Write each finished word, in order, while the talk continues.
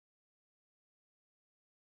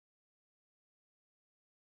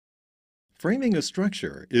Framing a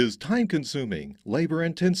structure is time-consuming,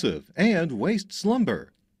 labor-intensive, and wastes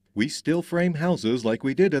lumber. We still frame houses like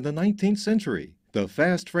we did in the 19th century. The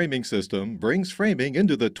fast framing system brings framing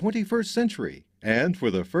into the 21st century and, for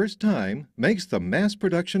the first time, makes the mass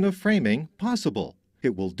production of framing possible.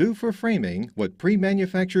 It will do for framing what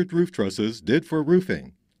pre-manufactured roof trusses did for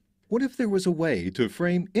roofing. What if there was a way to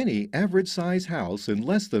frame any average-size house in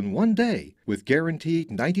less than 1 day with guaranteed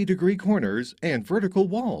 90-degree corners and vertical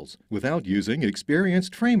walls without using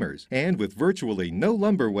experienced framers and with virtually no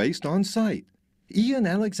lumber waste on site? Ian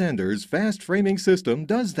Alexandre's fast framing system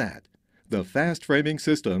does that. The fast framing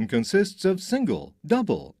system consists of single,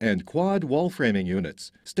 double, and quad wall framing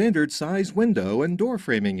units, standard size window and door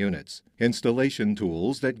framing units, installation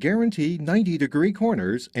tools that guarantee 90-degree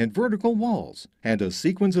corners and vertical walls, and a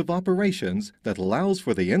sequence of operations that allows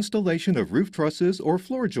for the installation of roof trusses or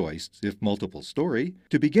floor joists, if multiple story,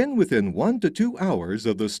 to begin within 1 to 2 hours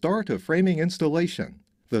of the start of framing installation.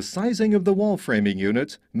 The sizing of the wall framing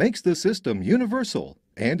units makes the system universal,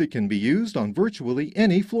 and it can be used on virtually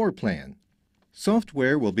any floor plan.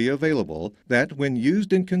 Software will be available that, when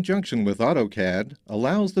used in conjunction with AutoCAD,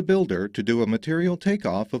 allows the builder to do a material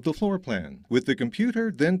takeoff of the floor plan, with the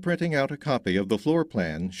computer then printing out a copy of the floor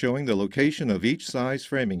plan showing the location of each size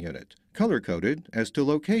framing unit, color-coded as to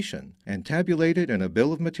location, and tabulated in a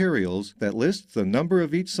bill of materials that lists the number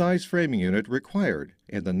of each size framing unit required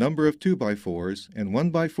and the number of 2x4s and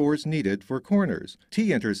 1x4s needed for corners,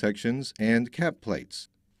 T-intersections, and cap plates.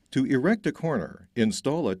 To erect a corner,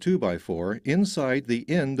 install a 2x4 inside the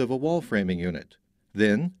end of a wall framing unit.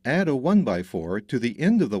 Then add a 1x4 to the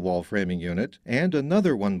end of the wall framing unit and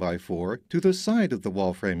another 1x4 to the side of the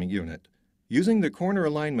wall framing unit. Using the corner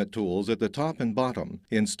alignment tools at the top and bottom,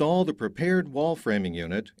 install the prepared wall framing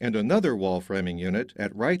unit and another wall framing unit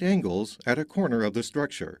at right angles at a corner of the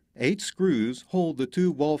structure. 8 screws hold the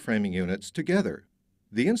 2 wall framing units together.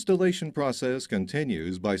 The installation process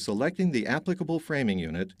continues by selecting the applicable framing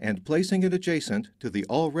unit and placing it adjacent to the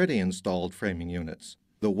already installed framing units.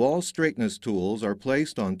 The wall straightness tools are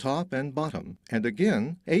placed on top and bottom, and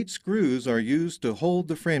again, 8 screws are used to hold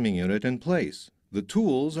the framing unit in place. The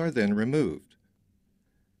tools are then removed.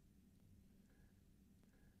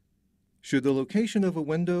 Should the location of a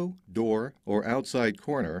window, door, or outside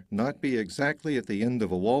corner not be exactly at the end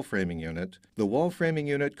of a wall framing unit, the wall framing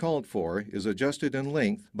unit called for is adjusted in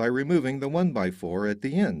length by removing the 1x4 at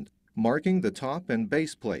the end, marking the top and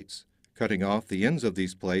base plates, cutting off the ends of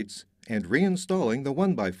these plates, and reinstalling the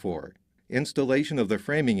 1x4. Installation of the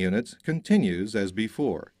framing units continues as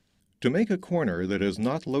before. To make a corner that is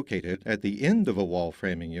not located at the end of a wall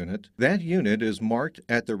framing unit, that unit is marked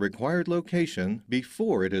at the required location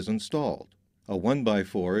before it is installed. A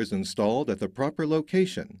 1x4 is installed at the proper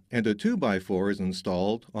location, and a 2x4 is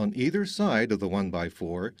installed on either side of the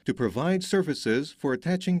 1x4 to provide surfaces for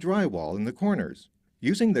attaching drywall in the corners.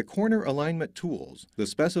 Using the corner alignment tools, the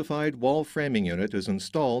specified wall framing unit is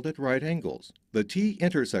installed at right angles. The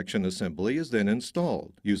T-intersection assembly is then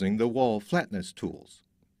installed using the wall flatness tools.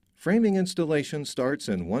 Framing installation starts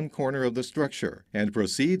in one corner of the structure and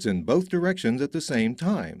proceeds in both directions at the same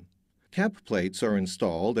time. Cap plates are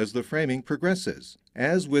installed as the framing progresses.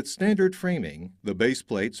 As with standard framing, the base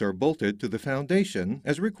plates are bolted to the foundation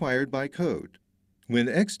as required by code. When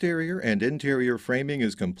exterior and interior framing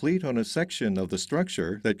is complete on a section of the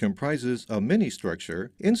structure that comprises a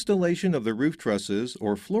mini-structure, installation of the roof trusses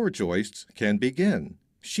or floor joists can begin.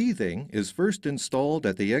 Sheathing is first installed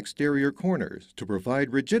at the exterior corners to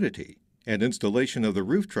provide rigidity, and installation of the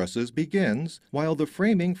roof trusses begins while the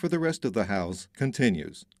framing for the rest of the house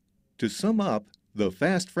continues. To sum up, the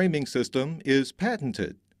fast framing system is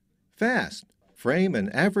patented. Fast. Frame an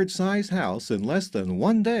average-size house in less than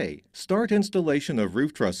 1 day. Start installation of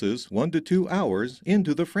roof trusses 1 to 2 hours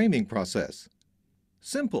into the framing process.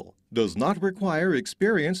 Simple. Does not require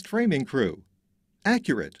experienced framing crew.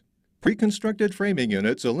 Accurate. Pre-constructed framing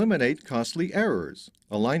units eliminate costly errors.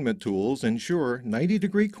 Alignment tools ensure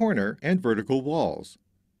 90-degree corner and vertical walls.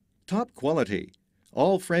 Top quality.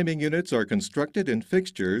 All framing units are constructed in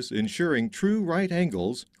fixtures ensuring true right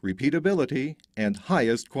angles, repeatability, and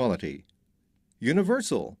highest quality.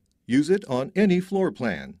 Universal. Use it on any floor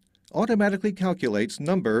plan. Automatically calculates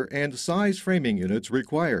number and size framing units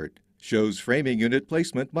required. Shows framing unit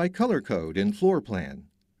placement by color code in floor plan.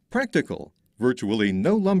 Practical. Virtually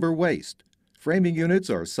no lumber waste. Framing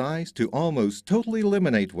units are sized to almost totally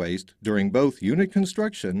eliminate waste during both unit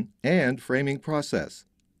construction and framing process.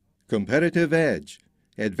 Competitive edge.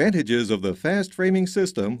 Advantages of the fast framing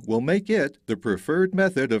system will make it the preferred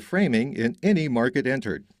method of framing in any market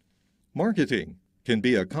entered. Marketing. can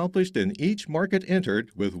be accomplished in each market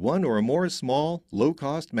entered with one or more small,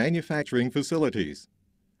 low-cost manufacturing facilities.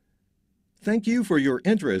 Thank you for your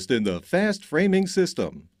interest in the fast framing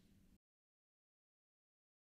system.